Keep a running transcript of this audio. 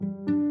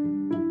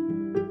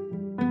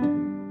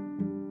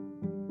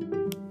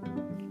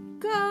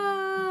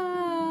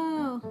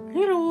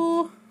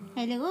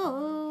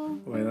Hello.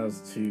 Wait, that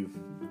was too...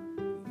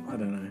 I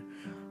don't know.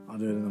 I'll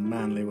do it in a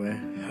manly way.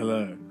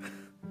 Hello.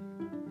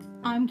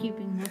 I'm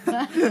keeping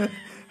the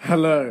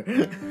Hello.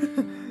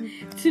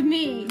 To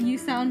me, you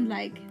sound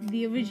like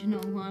the original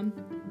one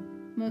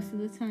most of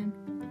the time.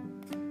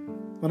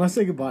 When I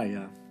say goodbye,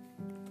 yeah.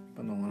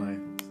 But not when I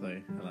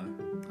say hello.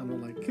 I'm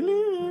not like,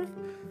 hello.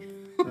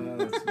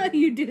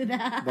 You do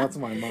that. That's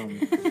my mum.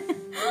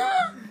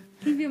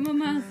 Keep your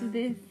mum out of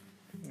this.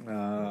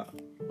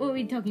 What are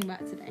we talking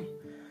about today?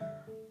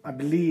 I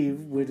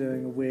believe we're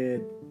doing a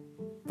weird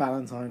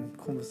Valentine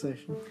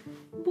conversation.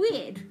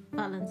 Weird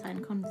Valentine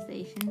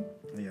conversation?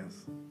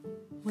 Yes.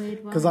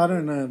 Weird one. Because I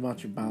don't know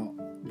much about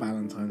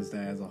Valentine's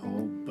Day as a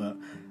whole, but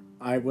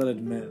I will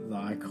admit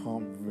that I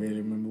can't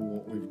really remember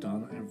what we've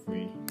done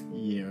every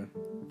year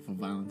for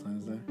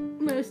Valentine's Day.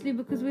 Mostly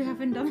because we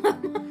haven't done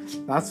that much.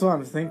 That's what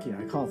I'm thinking.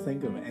 I can't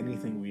think of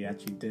anything we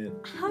actually did.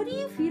 How do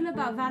you feel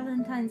about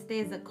Valentine's Day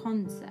as a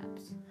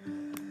concept?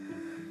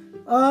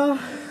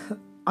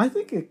 I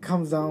think it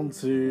comes down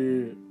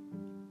to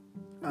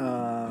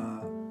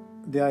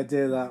the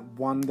idea that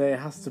one day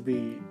has to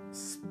be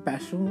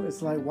special.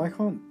 It's like, why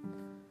can't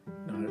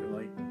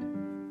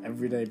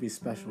every day be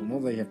special?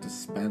 Not that you have to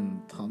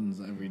spend tons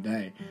every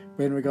day,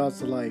 but in regards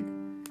to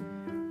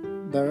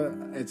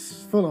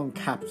it's full on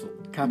capital.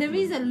 There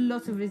is a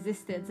lot of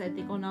resistance, I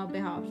think, on our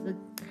behalf. The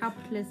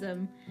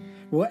capitalism.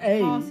 Well,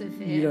 part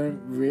of it. You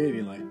don't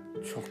really like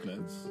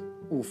chocolates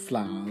or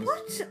flowers.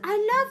 What? I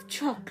love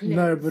chocolate.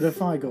 No, but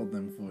if I got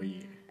them for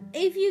you.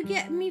 If you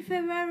get me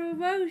Ferrero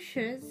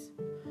Rochers.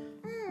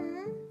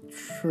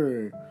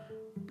 True.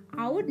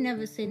 I would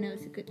never say no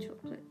to good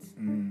chocolates.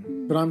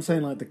 But I'm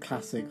saying like the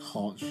classic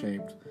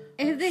heart-shaped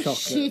if they're chocolate.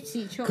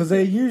 Shitty chocolate. Because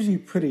they're usually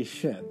pretty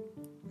shit.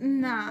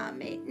 Nah,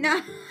 mate.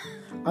 Nah.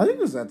 I think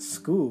it was at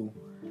school.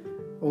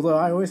 Although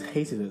I always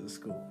hated it at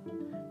school.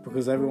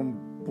 Because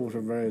everyone bought a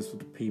rose for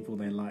the people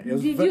they liked.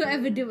 Did you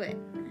ever do it?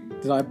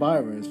 Did I buy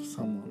a rose for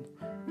someone?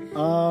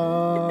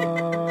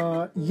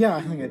 Yeah,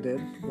 I think I did.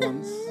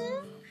 Once.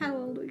 How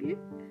old are you?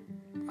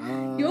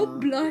 You're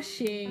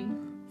blushing.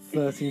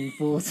 13,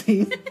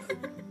 14.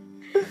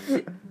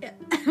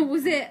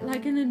 Was it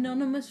like an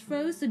anonymous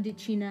rose, or did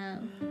she know?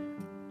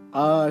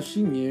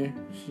 She knew.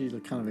 She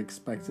kind of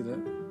expected it.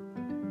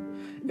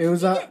 It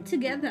was get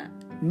together.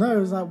 No, it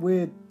was that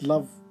weird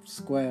love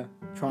square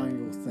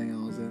triangle thing I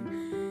was in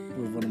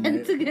with one of my.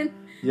 Pentagon.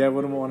 Yeah,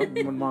 one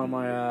of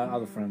my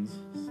other friends.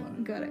 So.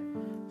 Got it.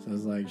 So it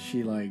was like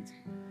she liked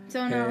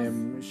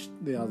someone else.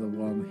 The other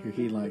one who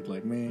he liked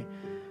me.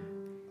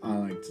 I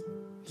liked.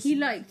 He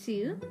liked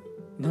you?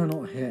 No,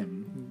 not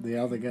him. The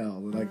other girl.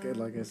 Like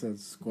I said,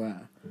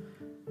 square.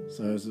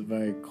 So it was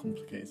very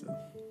complicated.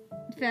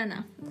 Fair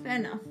enough.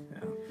 Yeah.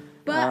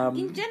 But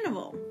in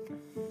general,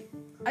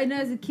 I know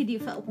as a kid you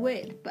felt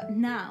weird, but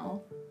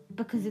now,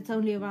 because it's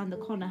only around the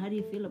corner, how do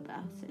you feel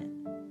about it?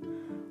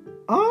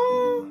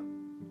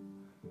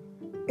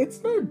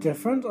 It's no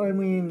different. I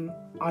mean,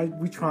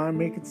 we try and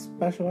make it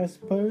special, I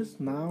suppose,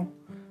 now.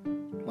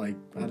 Like,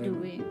 I don't... Do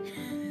we?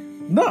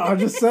 No, I'm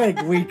just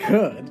saying we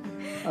could.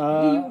 Do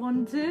you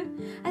want to?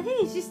 I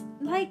think it's just,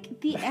 like,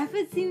 the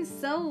effort seems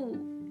so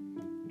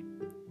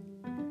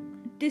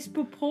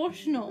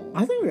disproportional.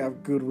 I think we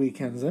have good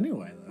weekends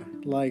anyway,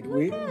 though. Like,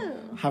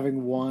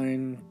 having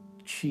wine,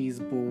 cheese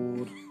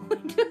board. We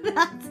do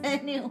that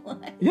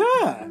anyway.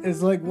 Yeah,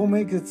 it's like, we'll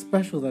make it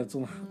special that it's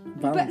on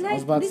Valentine's. I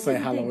was about to say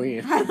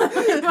Halloween.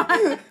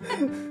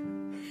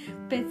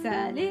 Bit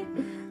early.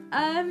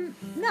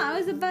 No, I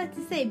was about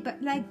to say,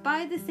 but like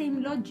by the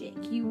same logic,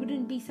 you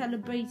wouldn't be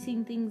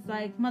celebrating things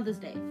like Mother's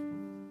Day.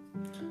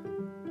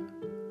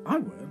 I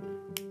would.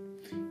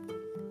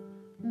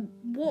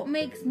 What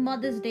makes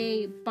Mother's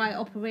Day, by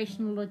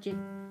operational logic,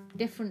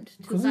 different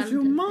to Because it's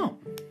your mum.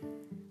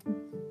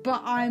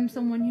 But I'm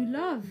someone you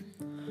love.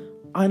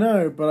 I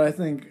know, but I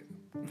think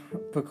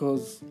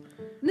because...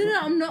 No,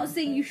 I'm not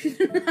saying you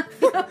shouldn't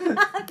love your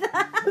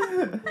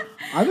mother.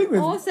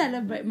 Or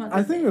celebrate Mother's Day.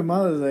 I think with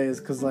Mother's Day is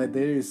because like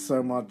they do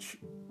so much.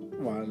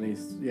 Well, at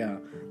least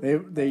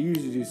they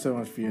usually do so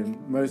much for you,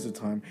 and most of the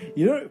time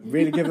you don't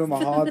really give them a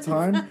hard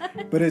time,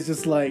 but it's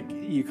just like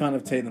you kind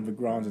of take them for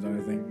granted.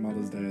 And I think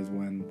Mother's Day is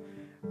when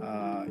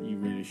you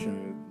really show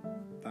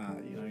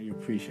that you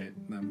appreciate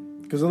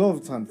them, because a lot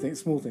of the time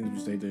small things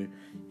which they do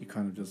you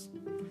kind of just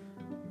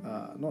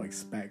not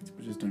expect,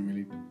 but just don't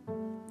really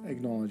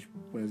acknowledge.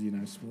 Whereas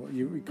small,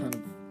 you kind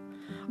of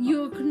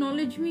you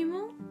acknowledge me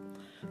more.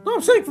 No,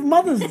 I'm saying for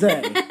Mother's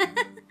Day.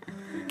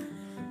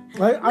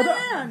 Like,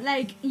 no.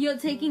 Like, you're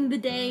taking the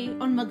day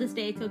on Mother's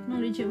Day to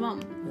acknowledge your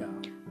mum. Yeah.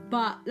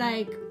 But,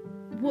 like,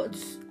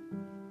 what's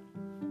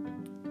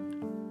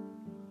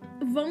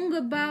wrong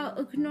about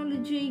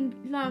acknowledging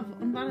love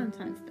on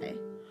Valentine's Day?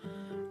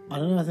 I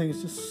don't know, I think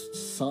it's just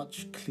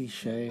such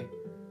cliche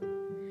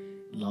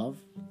love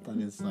that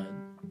is, like,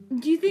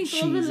 do you think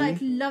cheesy. all the, like,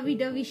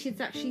 lovey-dovey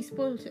shit's actually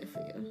spoiled it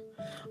for you?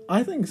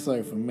 I think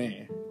so for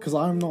me. Because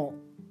I'm not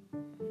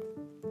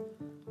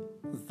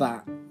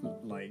that,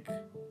 like,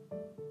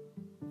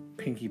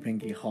 pinky,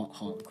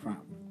 hot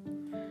crap.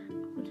 I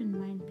wouldn't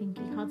mind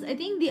pinky hearts. I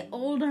think the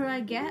older I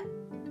get,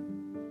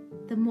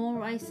 the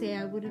more I say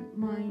I wouldn't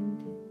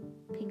mind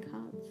pink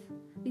hearts.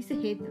 I used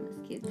to hate them as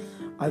kids.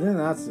 I think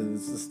that's it.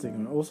 It's the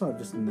stigma. Also, I've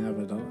just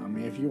never done it. I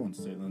mean, if you want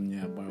to do it, then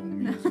yeah, by all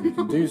means, you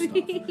can do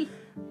stuff.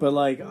 But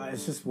like,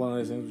 it's just one of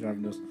those things which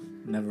I've just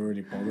never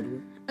really bothered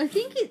with. I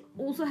think it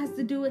also has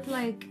to do with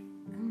like,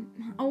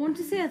 I want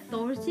to say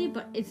authority,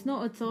 but it's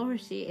not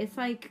authority. It's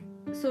like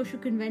social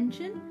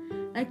convention.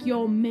 Like,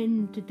 you're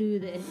meant to do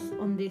this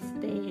on this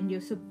day, and you're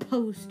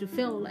supposed to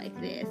feel like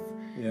this.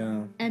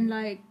 Yeah. And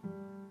like,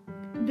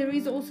 there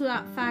is also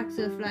that fact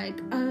of like,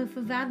 oh,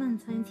 for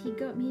Valentine's he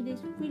got me this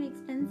really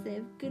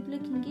expensive,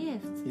 good-looking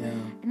gift. Yeah.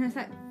 And I was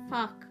like,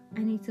 fuck, I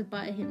need to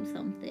buy him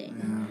something.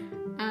 Yeah.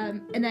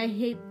 And I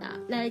hate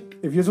that. Like,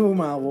 if you're talking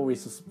about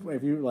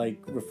if you like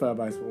refer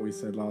back to what we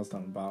said last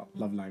time about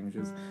love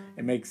languages,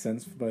 it makes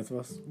sense for both of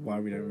us why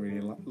we don't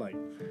really like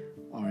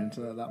are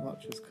into that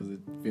much. Is because it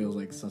feels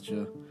like such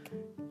a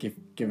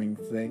gift-giving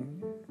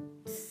thing.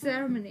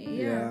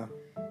 Ceremony, yeah.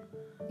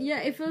 Yeah,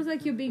 it feels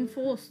like you're being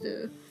forced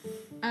to.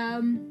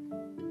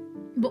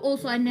 But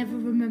also, I never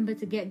remember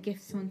to get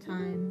gifts on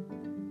time.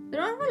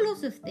 There are a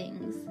lot of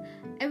things.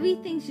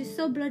 Everything's just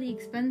so bloody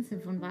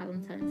expensive on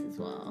Valentine's as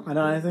well. I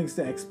know. I think it's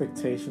the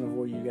expectation of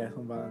what you get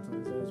on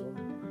Valentine's Day as well.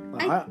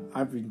 Like,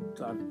 I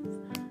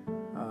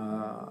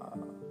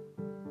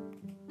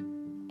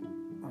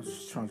was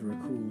just trying to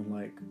recall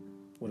like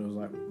what it was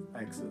like with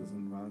exes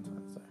on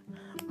Valentine's Day.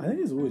 I think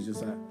it's always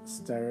just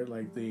that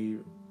like the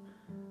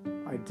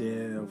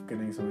idea of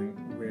getting something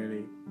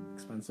really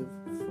expensive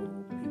for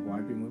people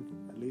I've been with,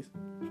 at least,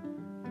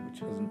 which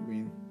hasn't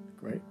been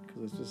great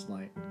because it's just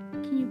like.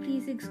 Can you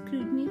please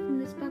exclude me from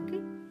this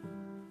bucket?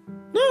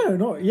 No,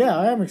 not. Yeah,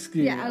 I am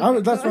excluding. Yeah,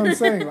 okay, that's what I'm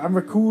saying. I'm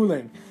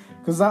recalling.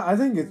 Because I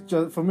think it's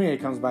just, for me, it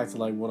comes back to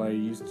like what I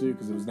used to do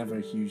because it was never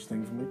a huge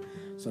thing for me.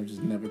 So I've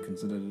just never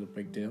considered it a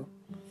big deal.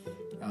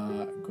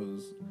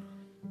 Because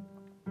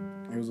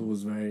it was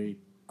always very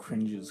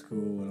cringy at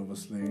school, and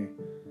obviously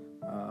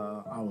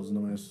I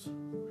wasn't the most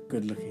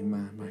good-looking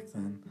man back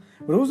then.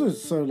 But also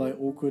so like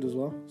awkward as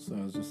well. So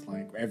it was just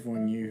like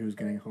everyone knew who was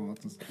getting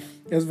hearts.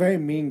 It was very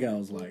Mean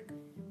Girls like.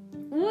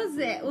 Was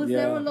it? Was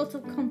there a lot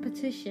of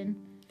competition?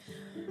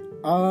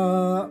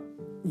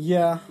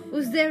 Yeah.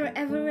 Was there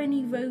ever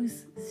any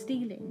rose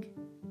stealing?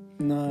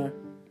 No.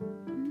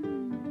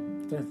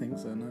 Don't think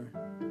so, no.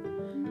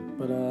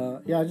 But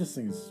yeah, I just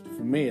think it's,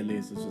 for me at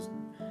least, it's just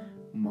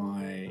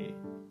my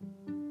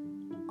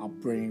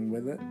upbringing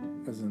with it,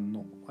 as in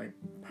not like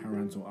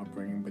parental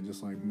upbringing, but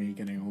just like me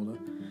getting older.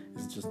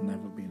 It's just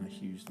never been a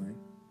huge thing.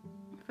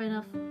 Fair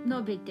enough. Not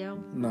a big deal.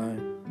 No,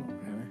 not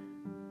really.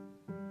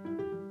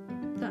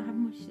 Don't have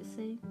much to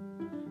say.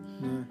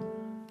 No.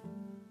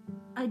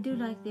 I do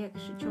like the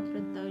extra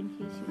chocolate though, in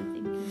case you were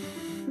thinking.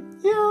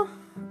 Yeah.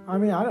 I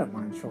mean, I don't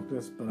mind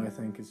chocolates, but I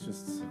think it's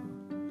just...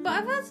 But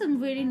I've had some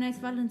really nice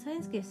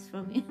Valentine's gifts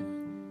from you.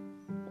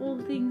 All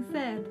things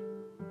said.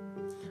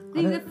 I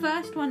think the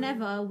first one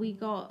ever you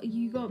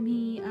got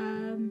me,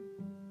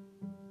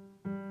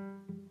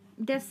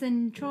 Des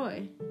and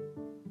Troy.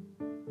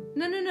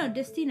 No,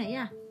 Destina,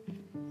 yeah.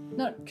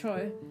 Not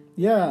Troy.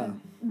 Yeah.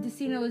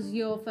 Destina was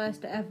your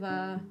first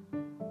ever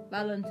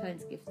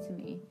Valentine's gift to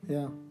me.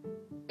 Yeah.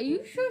 Are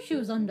you sure she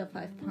was under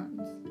 £5?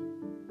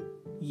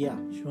 Yeah,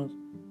 she was.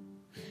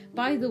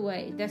 By the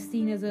way,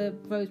 Destina's a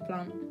rose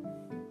plant.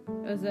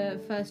 It was a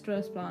first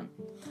rose plant.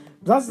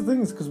 That's the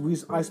thing, is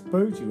because I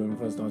spoke to you when we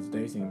first started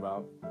dating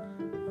about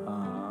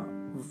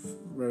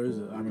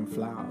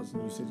flowers,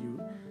 and you said you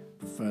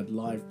preferred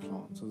live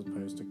plants as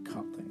opposed to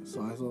cut things.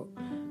 So I thought,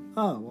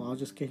 oh, well, I'll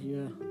just get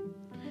you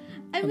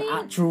an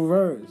actual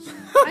rose.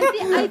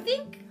 I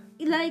think,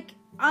 like,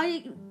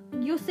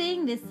 you're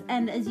saying this,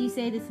 and as you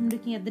say this, I'm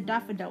looking at the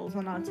daffodils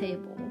on our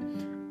table.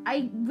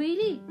 I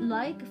really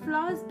like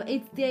flowers, but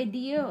it's the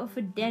idea of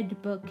a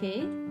dead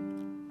bouquet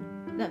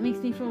that makes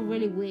me feel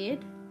really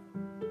weird.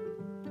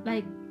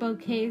 Like,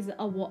 bouquets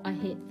are what I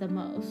hate the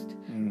most.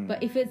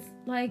 But if it's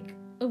like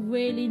a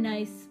really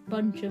nice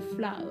bunch of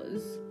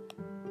flowers,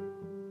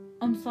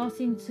 I'm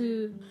starting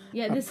to...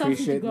 Yeah, they're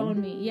starting to grow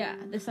on me. Yeah,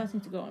 they're starting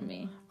to grow on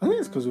me. I think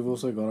it's because we've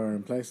also got our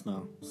own place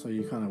now. So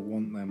you kind of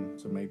want them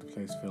to make the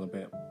place feel a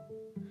bit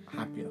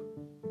happier.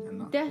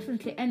 And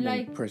definitely. And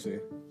like... pretty.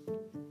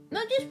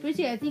 Not just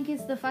pretty, I think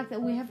it's the fact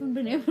that we haven't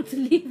been able to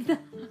leave the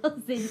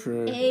house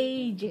in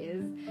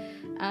ages.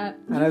 You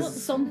want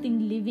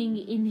something living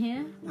in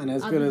here. And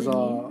as good as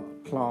our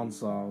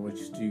plants are,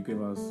 which do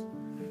give us...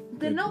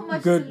 They're not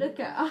much to look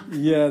at.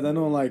 Yeah, they're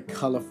not like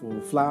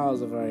colourful.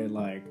 Flowers are very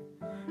like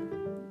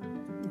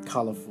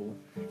colourful.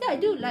 Yeah, I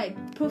do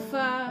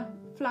prefer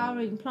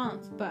flowering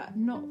plants, but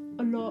not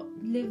a lot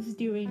lives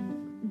during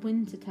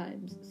winter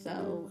times,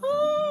 so...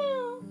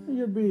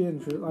 You'd be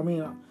interested. I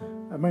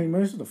mean,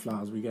 most of the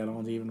flowers we get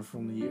aren't even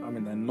from the UK. I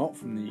mean, they're not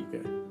from the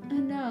UK. I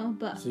know,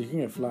 but... So you can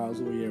get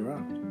flowers all year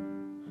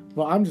round.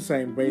 But I'm just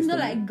saying, based on...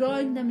 Not like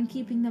growing them and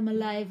keeping them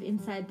alive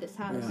inside this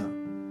house.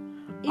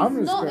 Yeah.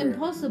 It's not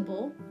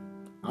impossible.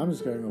 I'm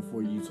just going off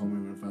what you told me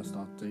when we first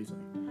started dating,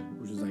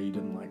 which is that you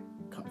didn't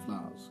cut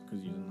flowers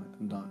because you didn't like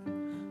them die.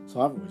 So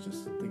I've always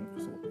just thought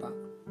that.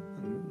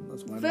 And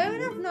that's why Fair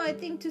enough. No, I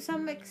think to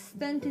some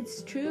extent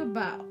it's true,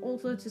 but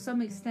also to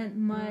some extent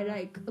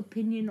my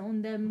opinion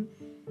on them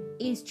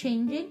is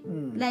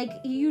changing. Like,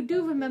 you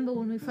do remember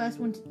when we first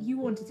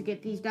wanted to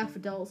get these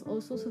daffodils, I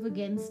was sort of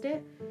against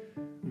it.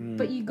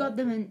 But you got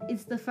them, and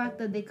it's the fact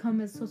that they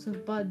come as sort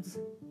of buds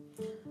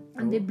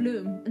and they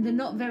bloom, and they're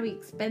not very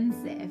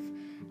expensive,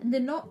 and they're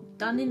not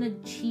done in a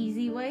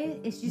cheesy way.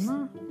 It's just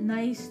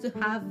nice to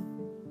have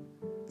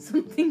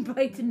something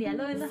bright and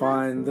yellow in the house.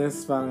 Fine,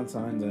 this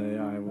Valentine's Day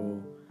I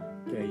will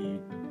get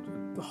you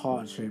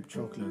heart-shaped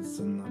chocolates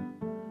and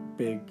a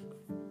big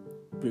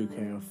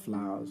bouquet of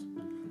flowers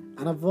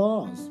and a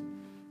vase.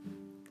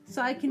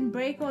 So I can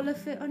break all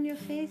of it on your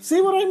face?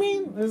 See what I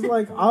mean? It's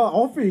like, I'll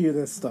offer you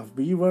this stuff,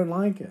 but you won't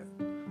like it.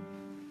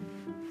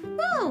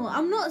 No,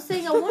 I'm not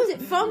saying I want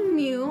it from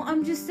you.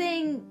 I'm just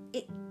saying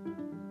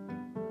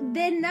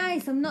they're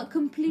nice. I'm not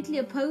completely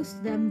opposed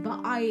to them, but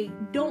I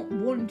don't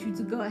want you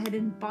to go ahead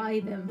and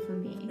buy them for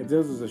me. If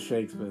this was a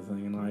Shakespeare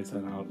thing and I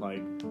turned out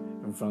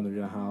in front of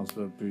your house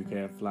with a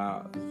bouquet of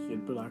flowers,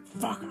 you'd be like,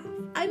 fuck off.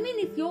 I mean,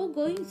 if you're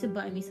going to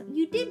buy me something,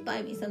 you did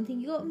buy me something.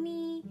 You got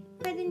me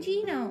Fred and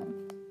Gino.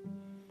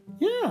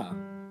 Yeah.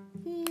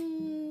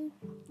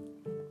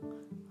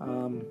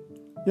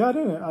 Yeah, I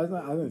don't know.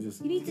 I don't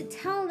just. You need to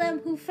tell them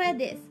who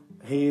Fred is.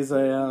 He's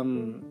a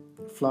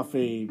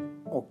fluffy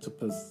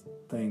octopus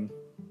thing.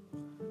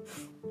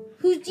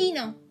 Who's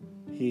Gino?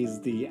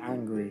 He's the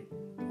angry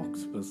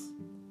octopus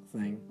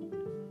thing.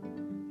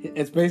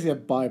 It's basically a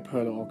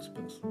bipolar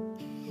octopus.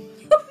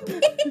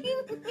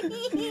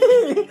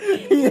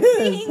 You're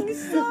being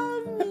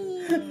so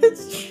mean.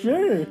 It's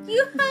true.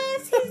 You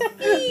hurt his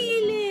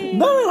feelings.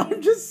 No,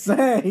 I'm just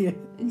saying.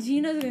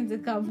 Gino's going to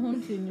come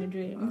home to you in your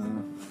dreams.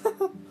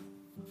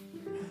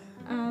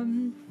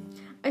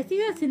 I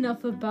think that's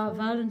enough about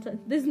Valentine.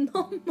 There's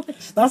not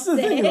much. That's to the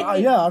say. thing.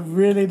 I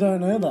really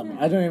don't know that.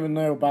 I don't even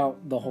know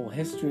about the whole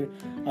history.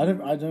 I don't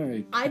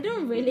really. I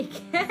don't really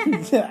care.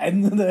 At the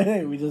end of the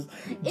day, we just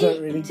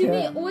don't really to care.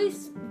 me, it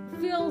always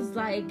feels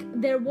like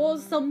there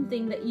was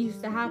something that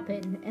used to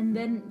happen, and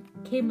then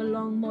came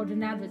along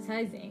modern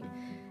advertising,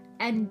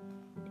 and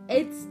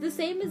it's the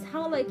same as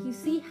how you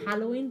see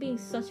Halloween being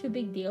such a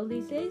big deal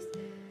these days.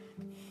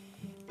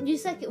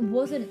 Just it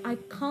wasn't. I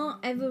can't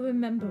ever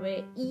remember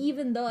it,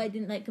 even though I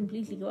didn't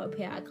completely grow up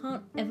here. I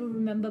can't ever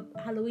remember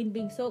Halloween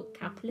being so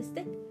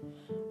capitalistic.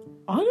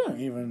 I don't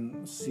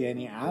even see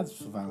any ads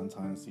for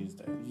Valentine's these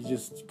days. You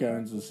just go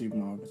into the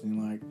supermarket and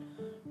you're like,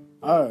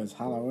 oh, it's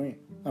Halloween.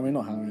 I mean,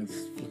 not Halloween,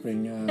 it's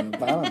flipping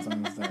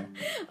Valentine's Day.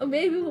 Or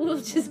maybe we'll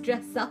just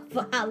dress up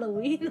for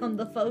Halloween on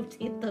the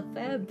 14th of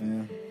Feb.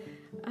 Yeah.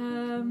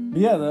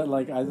 Yeah,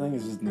 I think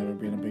it's just never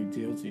been a big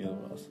deal to either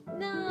of us.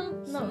 No,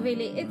 not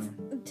really. It's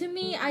to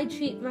me, I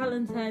treat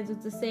Valentine's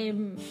with the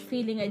same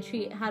feeling I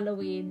treat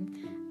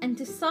Halloween, and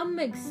to some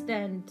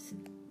extent,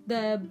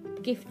 the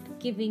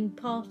gift-giving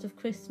part of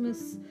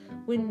Christmas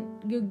when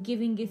you're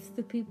giving gifts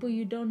to people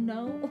you don't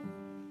know.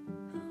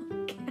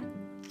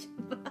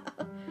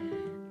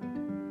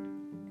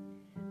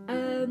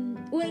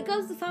 When it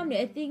comes to family,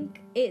 I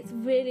think it's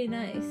really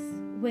nice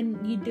when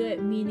you do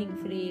it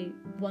meaningfully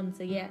once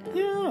a year.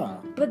 Yeah.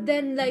 But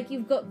then,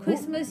 you've got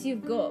Christmas,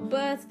 you've got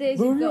birthdays,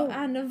 you've got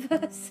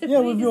anniversaries. Yeah,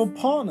 with your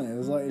partner,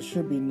 it's it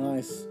should be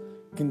nice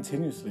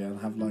continuously and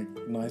have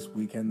nice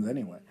weekends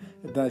anyway.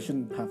 There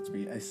shouldn't have to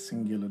be a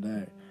singular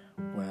day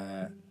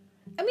where.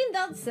 I mean,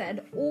 that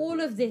said, all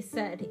of this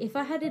said, if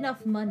I had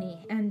enough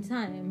money and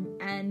time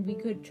and we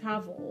could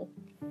travel,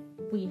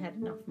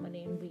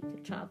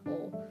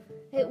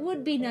 it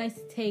would be nice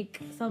to take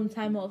some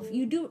time off.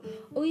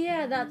 Oh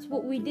yeah, that's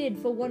what we did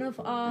for one of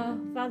our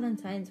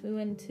Valentines. We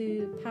went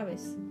to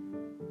Paris.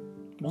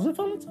 Was it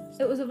Valentine's?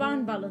 It was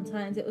around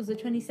Valentine's. It was the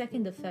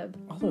 22nd of Feb.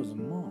 I thought it was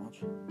in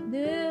March.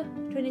 No,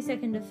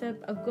 22nd of Feb.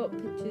 I've got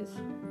pictures.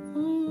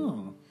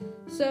 Oh.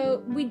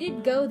 So we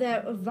did go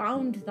there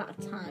around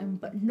that time,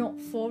 but not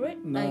for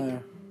it.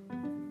 No.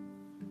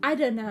 I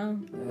don't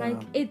know. Yeah.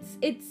 It's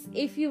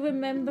if you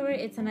remember it,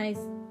 it's a nice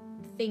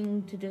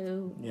thing to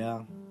do.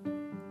 Yeah.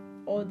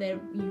 Or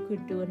you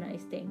could do a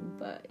nice thing,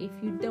 but if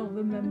you don't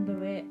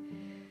remember it,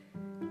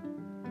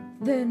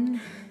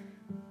 then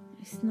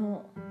it's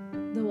not.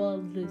 The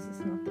world loses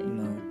nothing.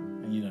 No,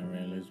 and you don't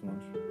really lose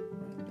much.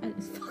 And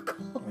it's fuck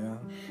off. Yeah.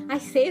 I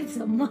saved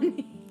some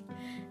money,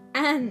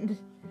 and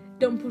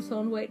don't put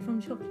on weight from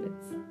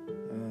chocolates.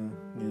 Yeah,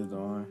 neither do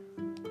I.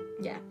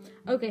 Yeah.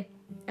 Okay.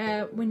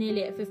 We're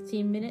nearly at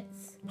 15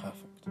 minutes.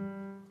 Perfect.